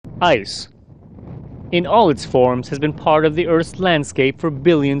ice. In all its forms, has been part of the Earth's landscape for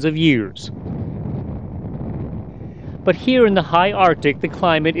billions of years. But here in the high Arctic, the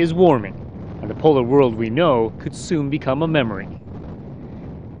climate is warming, and the polar world we know could soon become a memory.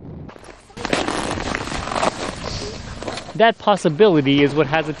 That possibility is what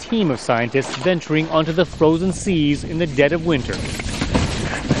has a team of scientists venturing onto the frozen seas in the dead of winter.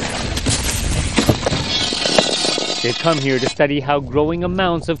 They've come here to study how growing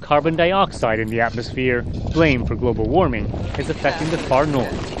amounts of carbon dioxide in the atmosphere, blamed for global warming, is affecting the far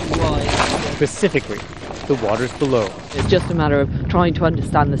north. Specifically, the waters below. It's just a matter of trying to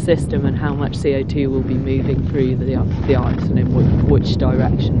understand the system and how much CO2 will be moving through the ice and in which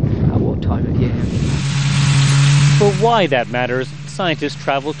direction at what time of year. For why that matters, scientists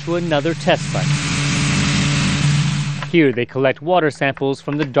travel to another test site. Here they collect water samples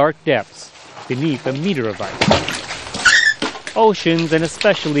from the dark depths, beneath a meter of ice. Oceans, and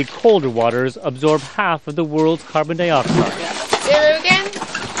especially colder waters, absorb half of the world's carbon dioxide. Zero again?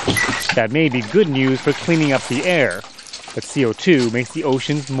 That may be good news for cleaning up the air, but CO2 makes the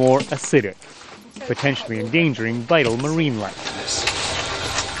oceans more acidic, potentially endangering vital marine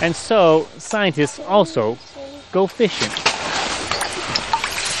life. And so, scientists also go fishing.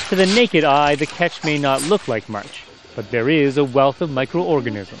 To the naked eye, the catch may not look like much, but there is a wealth of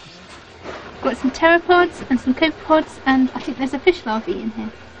microorganisms. Got some pteropods and some copepods, and I think there's a fish larvae in here.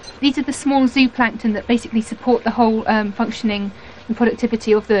 These are the small zooplankton that basically support the whole functioning and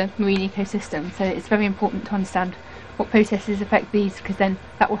productivity of the marine ecosystem. So it's very important to understand what processes affect these, because then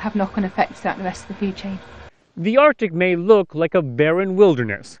that will have knock-on effects throughout the rest of the food chain. The Arctic may look like a barren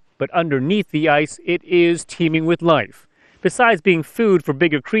wilderness, but underneath the ice it is teeming with life. Besides being food for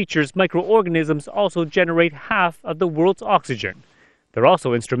bigger creatures, microorganisms also generate half of the world's oxygen. They're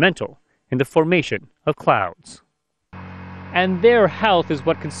also instrumental in the formation of clouds. And their health is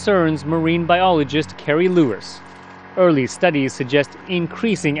what concerns marine biologist KERI. Early studies suggest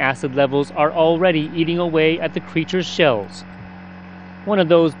increasing acid levels are already eating away at the creature's shells. One of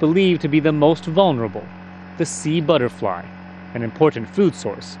those believed to be the most vulnerable, the sea butterfly, an important food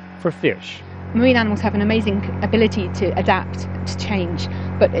source for fish. Marine animals have an amazing ability to adapt, to change,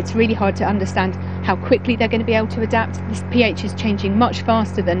 but it's really hard to understand how quickly they're going to be able to adapt. This pH is changing much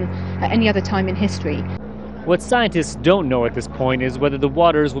faster than at any other time in history. What scientists don't know at this point is whether the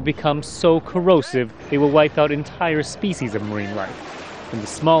waters will become so corrosive they will wipe out entire species of marine life, from the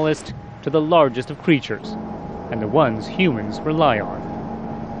smallest to the largest of creatures, and the ones humans rely on.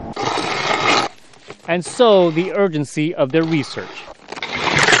 And so the urgency of their research.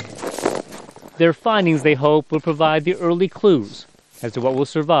 Their findings, they hope, will provide the early clues as to what will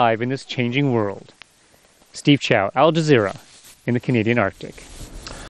survive in this changing world. Steve Chao, Al Jazeera, in the Canadian Arctic.